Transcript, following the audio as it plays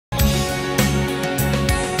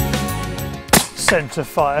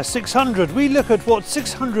Centrefire 600. We look at what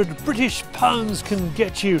 600 British pounds can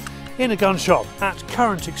get you in a gun shop, at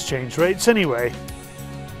current exchange rates anyway.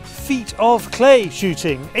 Feat of clay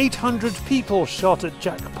shooting. 800 people shot at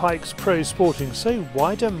Jack Pyke Pro Sporting. So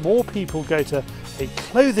why don't more people go to a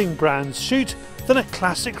clothing brand's shoot than a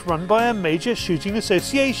classic run by a major shooting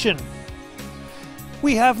association?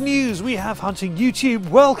 We have news, we have hunting YouTube.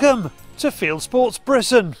 Welcome to Fieldsports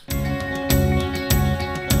Britain.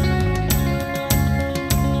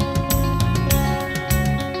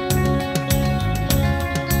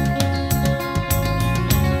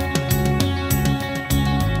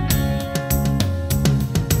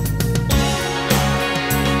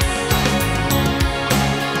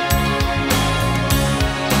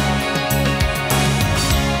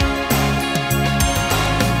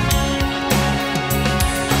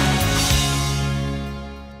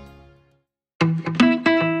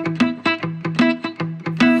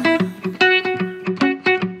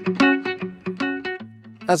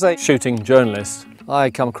 As a shooting journalist, I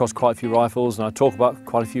come across quite a few rifles and I talk about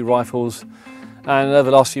quite a few rifles. And over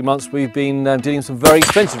the last few months we've been dealing with some very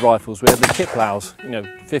expensive rifles. We have the pitfalls,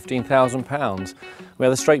 £15,000. We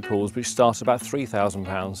have the straight pulls, which start at about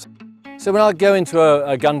 £3,000. So when I go into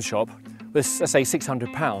a gun shop with, let's say,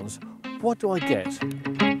 £600, what do I get?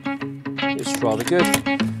 It's rather good.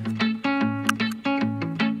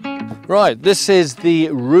 Right, this is the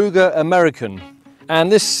Ruger American. And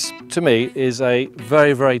this, to me, is a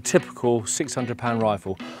very, very typical £600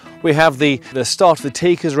 rifle. We have the start of the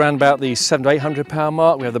Tikkas around about the £700 to £800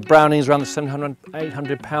 mark. We have the Brownings around the £700,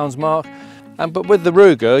 £800 mark. But with the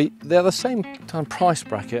Ruger, they're the same kind of price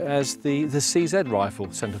bracket as the CZ rifle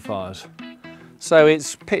centrefires. So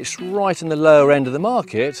it's pitched right in the lower end of the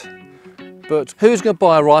market. But who's going to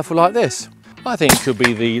buy a rifle like this? I think it could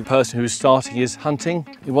be the person who's starting his hunting.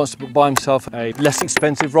 He wants to buy himself a less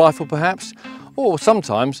expensive rifle, perhaps. Or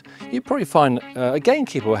sometimes you probably find a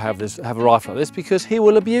gamekeeper will have a rifle like this because he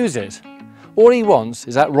will abuse it. All he wants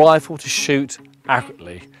is that rifle to shoot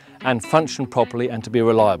accurately and function properly and to be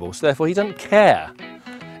reliable. So therefore he doesn't care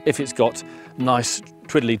if it's got nice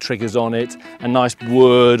twiddly triggers on it and nice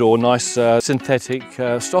wood or nice synthetic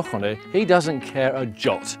stock on it. He doesn't care a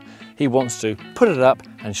jot. He wants to put it up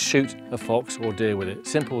and shoot a fox or deer with it.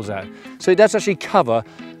 Simple as that. So it does actually cover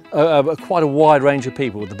quite a wide range of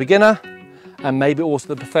people. The beginner, and maybe also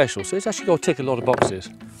the professional. So it's actually got to tick a lot of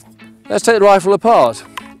boxes. Let's take the rifle apart.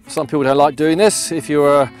 Some people don't like doing this. If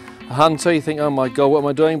you're a hunter, you think, oh my God, what am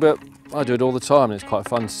I doing? But I do it all the time, and it's quite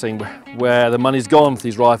fun seeing where the money's gone for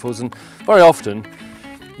these rifles. And very often,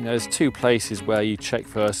 there's two places where you check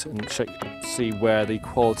first and see where the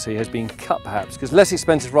quality has been cut perhaps. Because less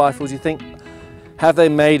expensive rifles, you think, have they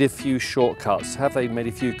made a few shortcuts? Have they made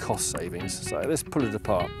a few cost savings? So let's pull it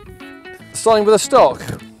apart. Starting with the stock.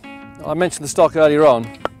 I mentioned the stock earlier on.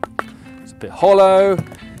 It's a bit hollow,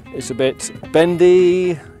 it's a bit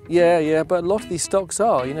bendy, yeah, but a lot of these stocks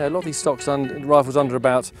are, a lot of these stocks, rifles under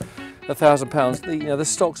about £1,000, the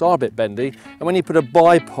stocks are a bit bendy, and when you put a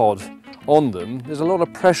bipod on them, there's a lot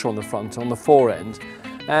of pressure on the front, on the fore end,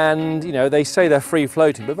 and they say they're free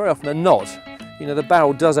floating, but very often they're not. The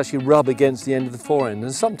barrel does actually rub against the end of the fore end,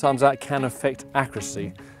 and sometimes that can affect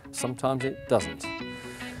accuracy, sometimes it doesn't.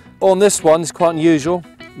 On this one, it's quite unusual.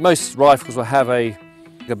 Most rifles will have a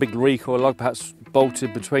big recoil lug, perhaps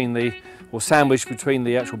bolted between or sandwiched between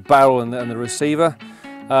the actual barrel and the receiver.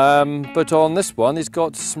 But on this one, it's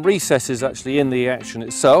got some recesses actually in the action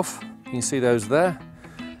itself. You can see those there.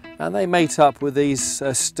 And they mate up with these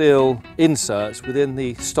steel inserts within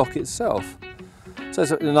the stock itself. So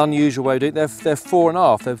it's an unusual way of doing it. They're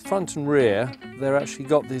 4.5, they're front and rear. They're actually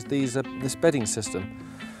got this bedding system.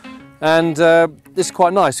 And this is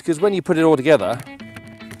quite nice because when you put it all together,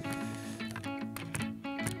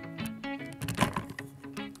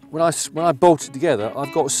 when I bolt it together,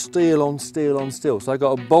 I've got steel on steel on steel. So I've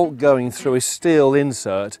got a bolt going through a steel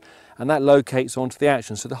insert and that locates onto the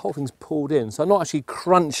action. So the whole thing's pulled in. So I'm not actually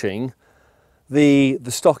crunching the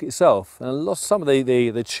stock itself. And some of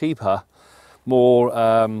the cheaper, more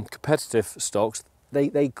competitive stocks,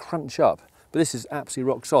 they crunch up. But this is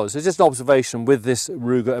absolutely rock solid. So it's just an observation with this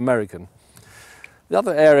Ruger American. The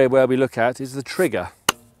other area where we look at is the trigger.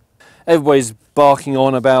 Everybody's barking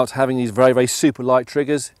on about having these very, very super light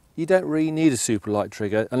triggers. You don't really need a super light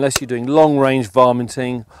trigger unless you're doing long range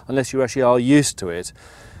varminting, unless you actually are used to it.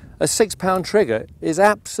 A £6 trigger is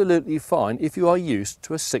absolutely fine if you are used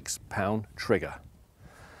to a £6 trigger.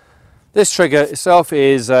 This trigger itself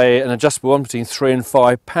is an adjustable one between £3 and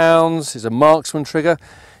 £5. It's a marksman trigger.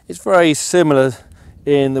 It's very similar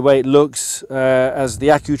in the way it looks as the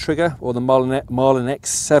Accu trigger or the Marlin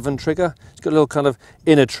X7 trigger. It's got a little kind of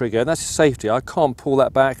inner trigger, and that's safety. I can't pull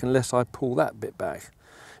that back unless I pull that bit back.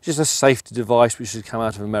 It's just a safety device which has come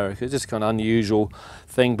out of America. It's just kind of an unusual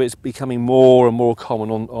thing, but it's becoming more and more common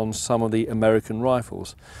on some of the American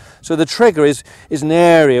rifles. So the trigger is an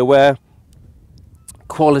area where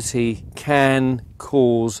quality can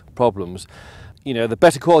cause problems. You know, the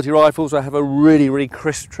better quality rifles will have a really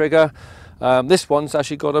crisp trigger. This one's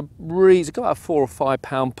actually got it's got about a 4 or 5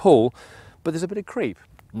 pound pull, but there's a bit of creep.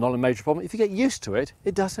 Not a major problem. If you get used to it,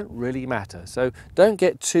 it doesn't really matter. So don't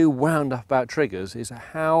get too wound up about triggers. It's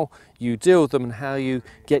how you deal with them and how you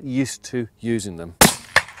get used to using them.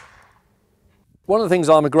 One of the things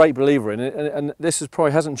I'm a great believer in, and this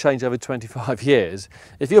probably hasn't changed over 25 years,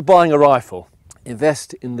 if you're buying a rifle,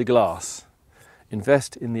 invest in the glass,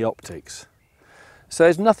 invest in the optics. So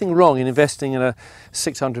there's nothing wrong in investing in a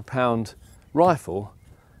 £600 rifle,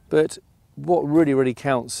 but what really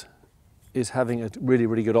counts is having a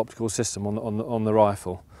really good optical system on the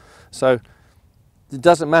rifle. So it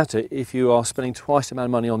doesn't matter if you are spending twice the amount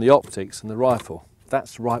of money on the optics and the rifle.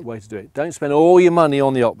 That's the right way to do it. Don't spend all your money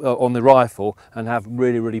on the rifle and have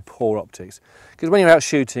really poor optics. Because when you're out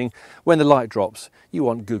shooting, when the light drops, you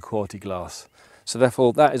want good quality glass. So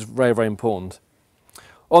therefore, that is very important.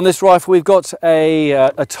 On this rifle, we've got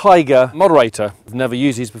a Tiger moderator. I've never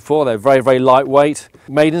used these before. They're very lightweight,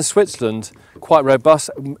 made in Switzerland, quite robust,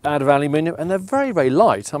 out of aluminium, and they're very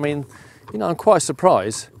light. I mean, you know, I'm quite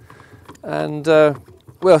surprised. And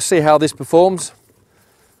we'll see how this performs.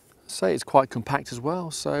 Say it's quite compact as well,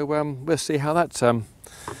 so we'll see how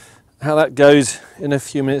that goes in a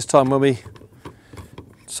few minutes' time when we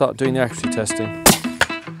start doing the accuracy testing.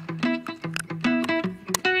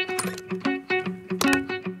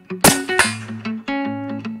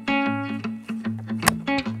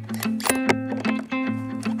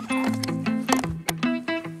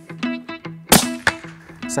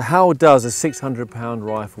 So how does a £600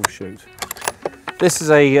 rifle shoot? This is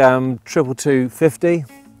a 222-50,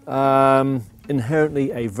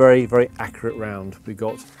 inherently a very accurate round. We've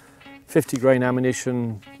got 50 grain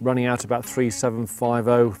ammunition running out about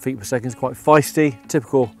 3.750 feet per second. It's quite feisty,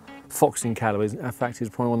 typical foxing calibers. In fact, it's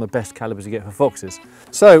probably one of the best calibers you get for foxes.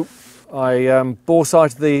 So I bore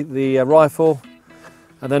sighted the rifle,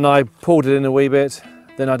 and then I pulled it in a wee bit.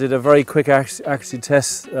 Then I did a very quick accuracy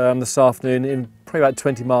test this afternoon in probably about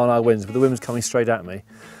 20-mile-an-hour winds, but the wind was coming straight at me.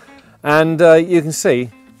 And you can see,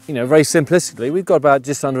 you know, very simplistically, we've got about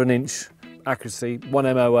just under an inch accuracy, 1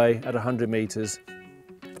 MOA at 100 metres,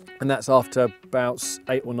 and that's after about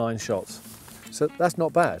 8 or 9 shots. So that's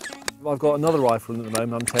not bad. I've got another rifle at the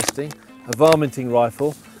moment I'm testing, a varminting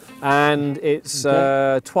rifle, and it's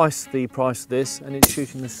twice the price of this, and it's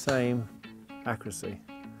shooting the same accuracy.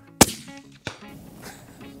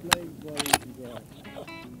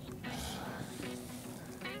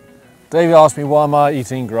 David asked me why am I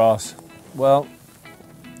eating grass. Well,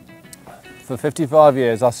 for 55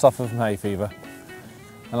 years I suffer from hay fever,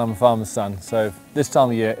 and I'm a farmer's son, so this time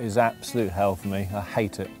of year is absolute hell for me. I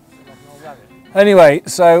hate it. Anyway,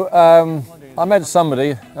 so I met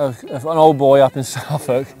somebody, an old boy up in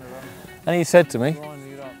Suffolk, and he said to me,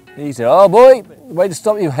 he said, "Oh boy, the way to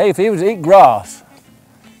stop your hay fever is to eat grass."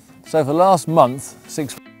 So for the last month,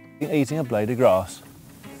 6 weeks, eating a blade of grass.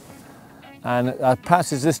 And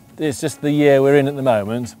perhaps it's just the year we're in at the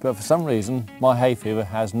moment, but for some reason my hay fever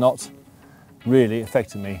has not really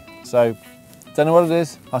affected me. So, don't know what it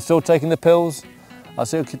is. I'm still taking the pills. I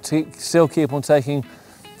still keep on taking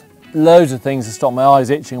loads of things to stop my eyes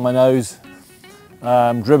itching, my nose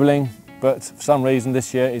dribbling, but for some reason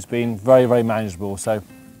this year it's been very manageable. So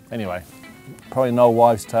anyway, probably an old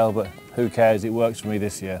wives' tale, but who cares, it works for me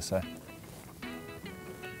this year. So,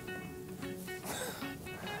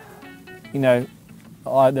 you know,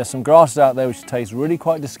 there's some grasses out there which taste really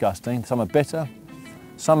quite disgusting. Some are bitter,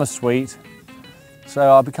 some are sweet.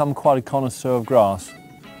 So I've become quite a connoisseur of grass.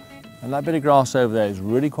 And that bit of grass over there is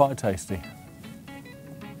really quite tasty.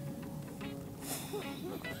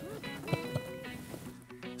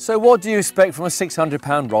 So what do you expect from a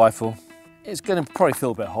 £600 rifle? It's going to probably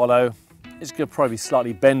feel a bit hollow. It's going to probably be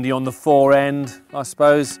slightly bendy on the fore end, I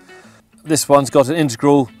suppose. This one's got an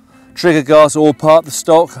integral trigger guards all part of the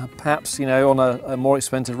stock. Perhaps, you know, on a more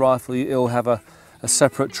expensive rifle it'll have a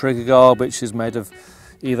separate trigger guard which is made of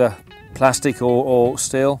either plastic or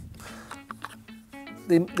steel.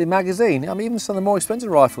 The magazine, I mean, even some of the more expensive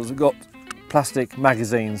rifles have got plastic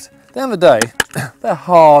magazines. At the end of the day, they're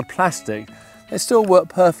hard plastic. They still work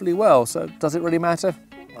perfectly well, so does it really matter?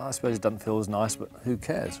 I suppose it doesn't feel as nice, but who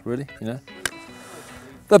cares, really, you know?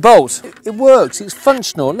 The bolt, it works, it's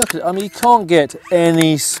functional. Look at it, I mean, you can't get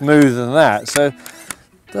any smoother than that. So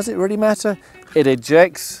does it really matter? It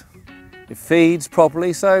ejects, it feeds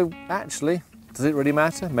properly, so actually, does it really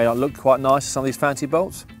matter? It may not look quite nice, some of these fancy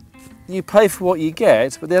bolts. You pay for what you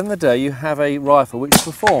get, but at the end of the day, you have a rifle which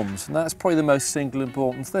performs, and that's probably the most single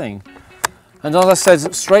important thing. And as I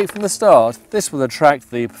said straight from the start, this will attract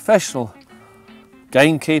the professional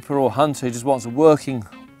gamekeeper or hunter who just wants a working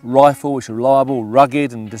rifle which is reliable,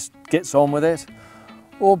 rugged, and just gets on with it,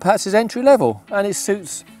 or perhaps is entry level, and it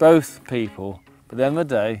suits both people. But at the end of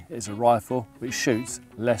the day, it's a rifle which shoots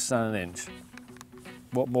less than an inch.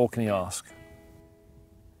 What more can you ask?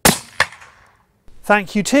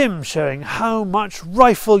 Thank you, Tim, showing how much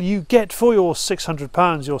rifle you get for your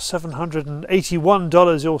 £600, your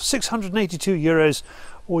 $781, your 682 euros,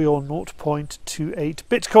 or your 0.28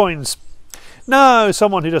 bitcoins. Now,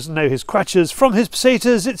 someone who doesn't know his quatches from his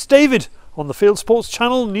pesetas, it's David on the Fieldsports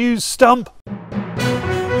Channel News Stump.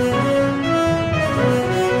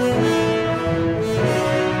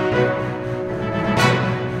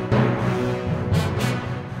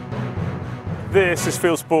 This is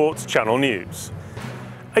Fieldsports Channel News.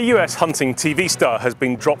 A US hunting TV star has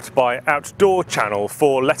been dropped by Outdoor Channel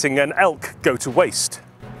for letting an elk go to waste.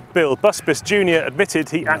 Bill Busbice Jr. admitted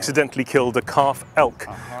he accidentally killed a calf elk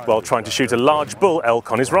while trying to shoot a large bull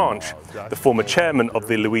elk on his ranch. The former chairman of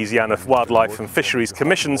the Louisiana Wildlife and Fisheries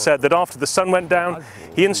Commission said that after the sun went down,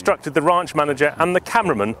 he instructed the ranch manager and the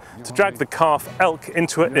cameraman to drag the calf elk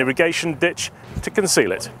into an irrigation ditch to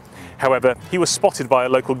conceal it. However, he was spotted by a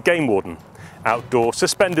local game warden. Outdoor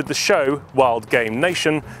suspended the show, Wild Game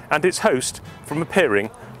Nation, and its host from appearing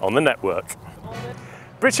on the network.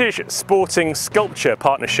 British sporting sculpture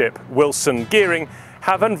partnership Wilson Gearing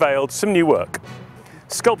have unveiled some new work.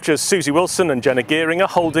 Sculptors Susie Wilson and Jenna Gearing are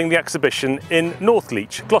holding the exhibition in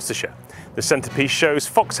Northleach, Gloucestershire. The centrepiece shows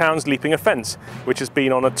foxhounds leaping a fence, which has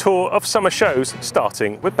been on a tour of summer shows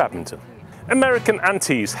starting with badminton. American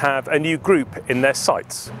Antis have a new group in their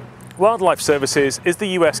sights. Wildlife Services is the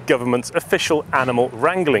US government's official animal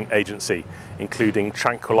wrangling agency, including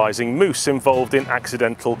tranquilizing moose involved in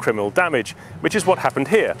accidental criminal damage, which is what happened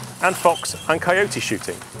here, and fox and coyote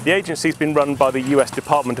shooting. The agency's been run by the US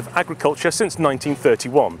Department of Agriculture since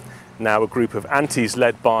 1931. Now a group of antis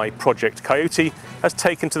led by Project Coyote has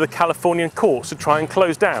taken to the Californian courts to try and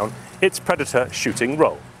close down its predator shooting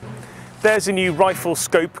role. There's a new rifle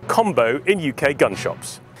scope combo in UK gun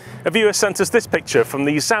shops. A viewer sent us this picture from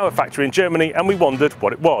the Sauer factory in Germany and we wondered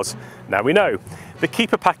what it was. Now we know. The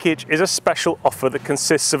Keeper package is a special offer that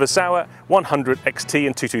consists of a Sauer 100 XT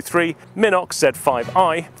and 223, Minox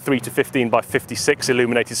Z5i 3-15x56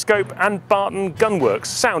 illuminated scope and Barton Gunworks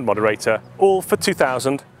sound moderator, all for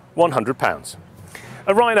 £2,100.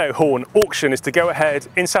 A rhino horn auction is to go ahead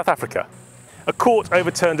in South Africa. A court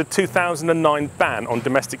overturned a 2009 ban on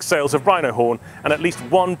domestic sales of rhino horn and at least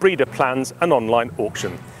one breeder plans an online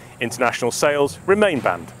auction. International sales remain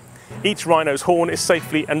banned. Each rhino's horn is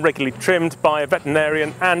safely and regularly trimmed by a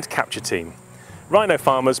veterinarian and capture team. Rhino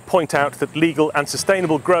farmers point out that legal and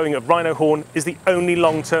sustainable growing of rhino horn is the only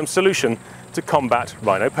long-term solution to combat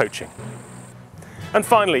rhino poaching. And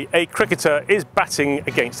finally, a cricketer is batting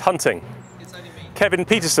against hunting. Kevin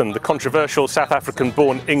Peterson, the controversial South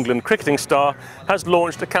African-born England cricketing star, has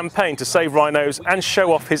launched a campaign to save rhinos and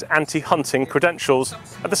show off his anti-hunting credentials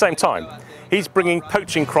at the same time. He's bringing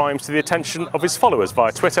poaching crimes to the attention of his followers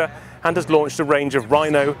via Twitter and has launched a range of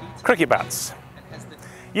rhino cricket bats.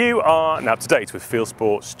 You are now up to date with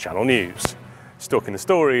Fieldsports Channel News. Stalking the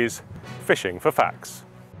stories, fishing for facts.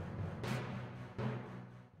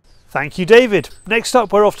 Thank you, David. Next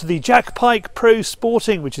up, we're off to the Jack Pyke Pro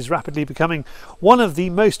Sporting, which is rapidly becoming one of the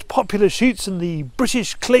most popular shoots in the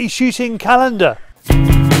British clay shooting calendar.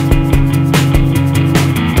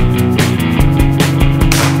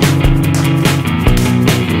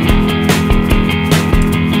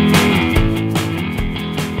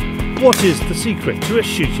 What is the secret to a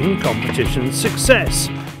shooting competition's success?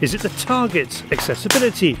 Is it the targets,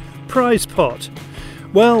 accessibility, prize pot?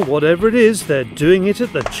 Well, whatever it is, they're doing it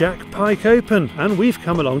at the Jack Pyke Open, and we've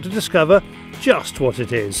come along to discover just what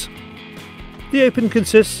it is. The Open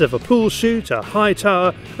consists of a pool shoot, a high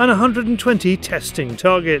tower and 120 testing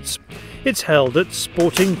targets. It's held at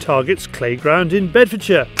Sporting Targets Clayground in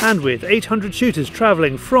Bedfordshire, and with 800 shooters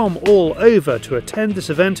travelling from all over to attend this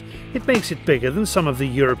event, it makes it bigger than some of the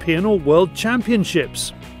European or World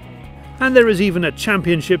Championships. And there is even a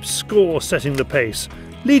championship score setting the pace.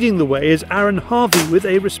 Leading the way is Aaron Harvey with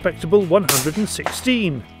a respectable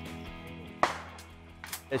 116.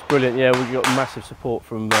 It's brilliant, yeah, we got massive support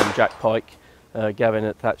from Jack Pyke. Gavin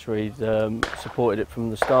at Thatcher supported it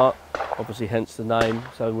from the start. obviously hence the name.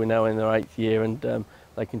 So we're now in their 8th year, and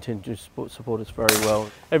they continue to support us very well.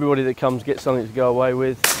 Everybody that comes gets something to go away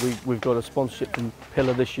with. We've got a sponsorship from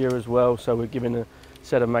Pillar this year as well, so we're giving a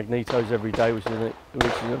set of magnetos every day, which is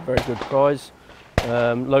a very good prize.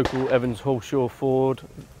 Local Evans Hallshaw Ford,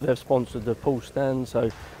 they've sponsored the pool stand, so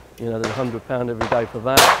you know there's £100 every day for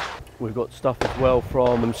that. We've got stuff as well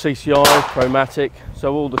from CCI, Chromatic,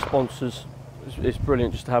 so all the sponsors, it's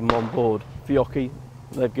brilliant just to have them on board. Fcha,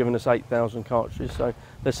 they've given us 8,000 cartridges, so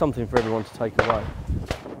there's something for everyone to take away.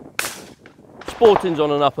 Sporting's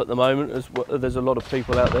on and up at the moment, there's a lot of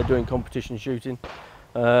people out there doing competition shooting.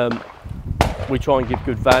 We try and give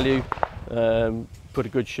good value, put a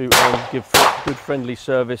good shoot on, give good friendly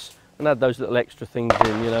service, and add those little extra things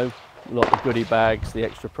in, you know, a lot of goodie bags, the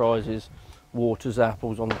extra prizes, waters,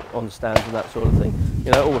 apples on stands and that sort of thing.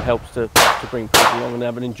 You know, it all helps to bring people along and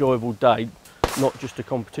have an enjoyable day, not just a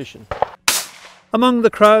competition. Among the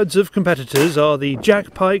crowds of competitors are the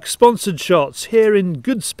Jack Pyke sponsored shots here in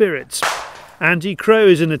good spirits. Andy Crow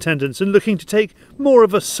is in attendance and looking to take more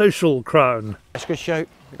of a social crown. It's a good shoot.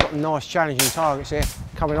 We've got nice challenging targets here,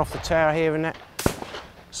 coming off the tower here and that.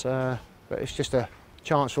 So, but it's just a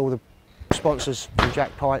chance for all the sponsors from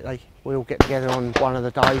Jack Pyke. We all get together on one of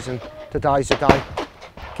the days, and today's the day,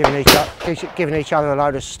 giving each other a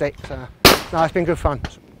load of sticks. No, it's been good fun.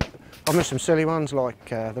 I've missed some silly ones like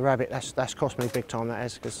the rabbit. That's cost me big time, that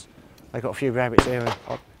has, because they've got a few rabbits here, and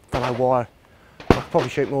I don't know why. I could probably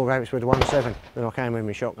shoot more rabbits with the 1.7 than I can with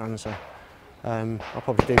my shotgun, so I'll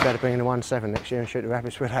probably do better bringing the 1.7 next year and shoot the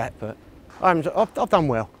rabbits with that. But I've done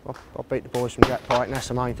well. I've beat the boys from Jack Pyke, and that's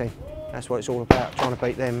the main thing. That's what it's all about, trying to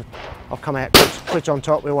beat them. I've come out quids on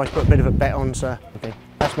top. We always put a bit of a bet on, so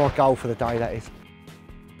that's my goal for the day, that is.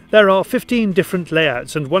 There are 15 different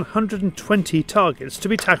layouts and 120 targets to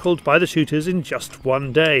be tackled by the shooters in just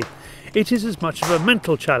one day. It is as much of a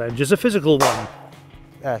mental challenge as a physical one.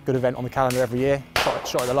 Good event on the calendar every year.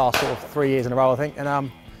 Shot it the last sort of 3 years in a row, I think,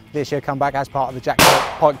 and this year come back as part of the Jack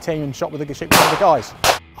Pyke team and shot with the guys.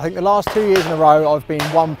 I think the last 2 years in a row I've been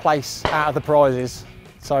one place out of the prizes,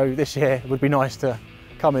 so this year it would be nice to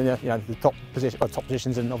come in the top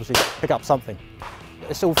positions and obviously pick up something.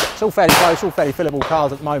 It's all fairly close, all fairly fillable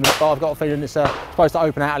cars at the moment, but I've got a feeling it's supposed to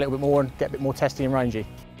open out a little bit more and get a bit more testy and rangy.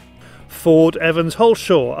 Ford Evans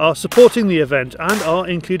Hallshaw are supporting the event and are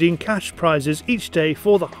including cash prizes each day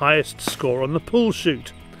for the highest score on the pool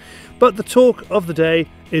shoot. But the talk of the day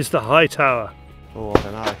is the high tower. Oh, I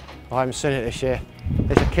don't know. I haven't seen it this year.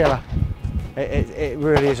 It's a killer. It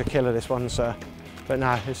really is a killer, this one. So, but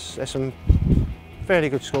no, there's some fairly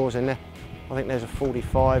good scores in there. I think there's a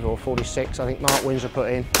 45 or 46. I think Mark Windsor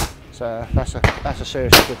put in. So that's a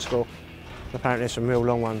seriously good score. Apparently there's some real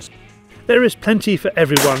long ones. There is plenty for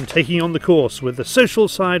everyone taking on the course, with the social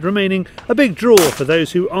side remaining a big draw for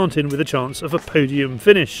those who aren't in with a chance of a podium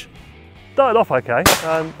finish. Started off okay.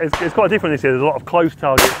 It's quite different this year. There's a lot of close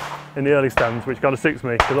targets in the early stands, which kind of suits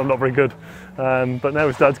me because I'm not very good. But now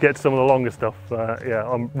we're starting to get to some of the longer stuff. Yeah,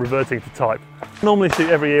 I'm reverting to type. I normally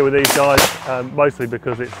shoot every year with these guys, mostly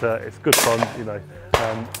because it's good fun. You know,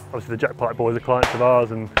 obviously the Jack Pyke boys are clients of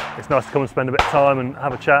ours, and it's nice to come and spend a bit of time and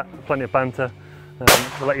have a chat, plenty of banter.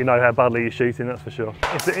 To let you know how badly you're shooting, that's for sure.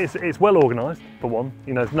 It's well organised, for one.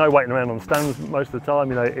 You know, there's no waiting around on stands most of the time.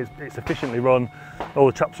 You know, it's efficiently run. All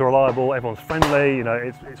the traps are reliable. Everyone's friendly. You know,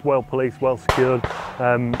 it's well policed, well secured.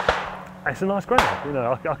 It's a nice ground. You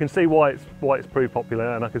know, I can see why it's proved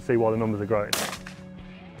popular, and I can see why the numbers are growing.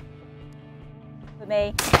 For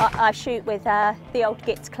me, I shoot with the old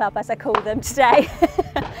Gits Club, as I call them today.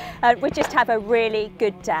 We just have a really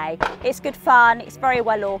good day. It's good fun. It's very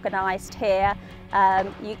well organised here.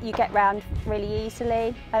 You get round really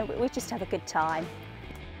easily, and we just have a good time.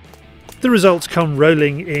 The results come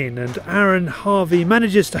rolling in, and Aaron Harvey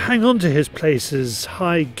manages to hang on to his place as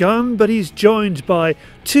high gun, but he's joined by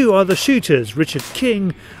two other shooters, Richard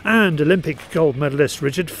King and Olympic gold medalist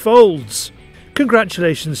Richard Folds.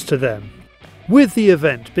 Congratulations to them. With the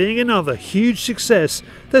event being another huge success,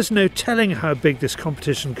 there's no telling how big this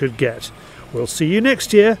competition could get. We'll see you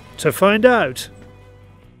next year to find out.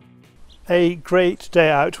 A great day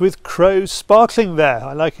out with Crow sparkling there.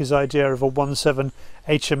 I like his idea of a 1.7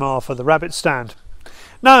 HMR for the rabbit stand.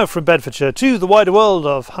 Now from Bedfordshire to the wider world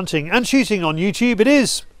of hunting and shooting on YouTube, it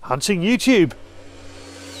is Hunting YouTube.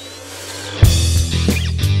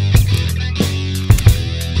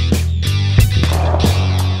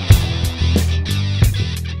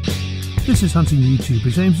 The This is Hunting YouTube,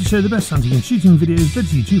 which aims to show the best hunting and shooting videos that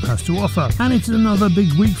YouTube has to offer. And it's another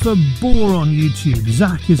big week for boar on YouTube.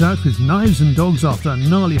 Zach is out with knives and dogs after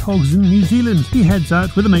gnarly hogs in New Zealand. He heads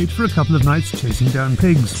out with a mate for a couple of nights chasing down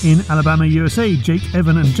pigs. In Alabama, USA, Jake,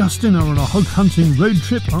 Evan and Justin are on a hog hunting road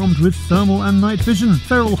trip armed with thermal and night vision.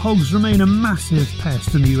 Feral hogs remain a massive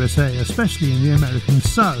pest in the USA, especially in the American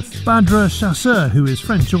South. Badra Chasseur, who is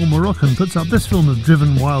French or Moroccan, puts up this film of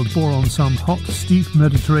driven wild boar on some hot, steep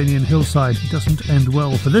Mediterranean hillside. It doesn't end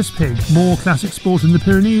well for this pig. More classic sport in the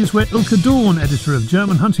Pyrenees, where Ilka Dawn, editor of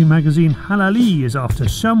German hunting magazine Halali, is after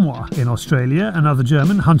chamois. In Australia, another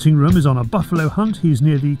German, Hunting Room, is on a buffalo hunt. He's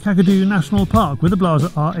near the Kakadu National Park with a Blaser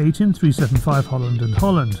R8 in 375 Holland and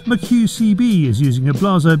Holland. McHugh is using a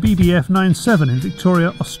Blaser BBF 97 in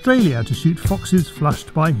Victoria, Australia to shoot foxes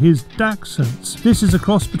flushed by his dachshunds. This is a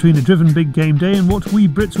cross between a driven big game day and what we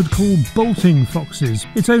Brits would call bolting foxes.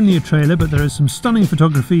 It's only a trailer, but there is some stunning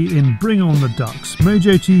photography in Bring On the Ducks.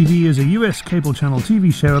 Mojo TV is a US cable channel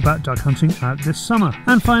TV show about duck hunting out this summer.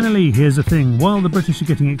 And finally, here's the thing. While the British are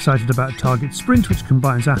getting excited about Target Sprint, which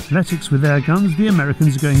combines athletics with air guns, the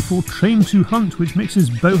Americans are going for Train to Hunt, which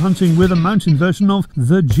mixes bow hunting with a mountain version of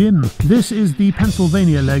The Gym. This is the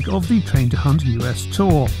Pennsylvania leg of the Train to Hunt US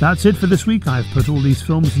tour. That's it for this week. I've put all these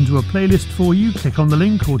films into a playlist for you. Click on the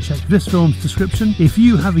link or check this film's description. If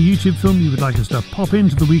you have a YouTube film you would like us to pop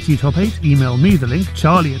into the weekly top 8, email me the link,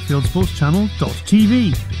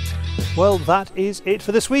 charlie@fieldsportschannel.tv. Well, that is it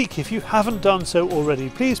for this week. If you haven't done so already,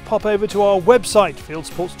 please pop over to our website,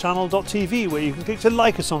 fieldsportschannel.tv, where you can click to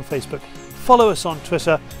like us on Facebook, follow us on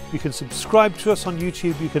Twitter, you can subscribe to us on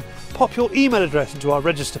YouTube, you can pop your email address into our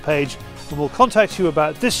register page, and we'll contact you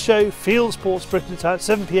about this show, Field Sports Britain. It's at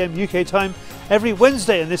 7 PM UK time every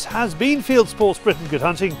Wednesday, and this has been Field Sports Britain. Good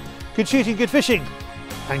hunting, good shooting, good fishing,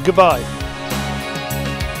 and goodbye.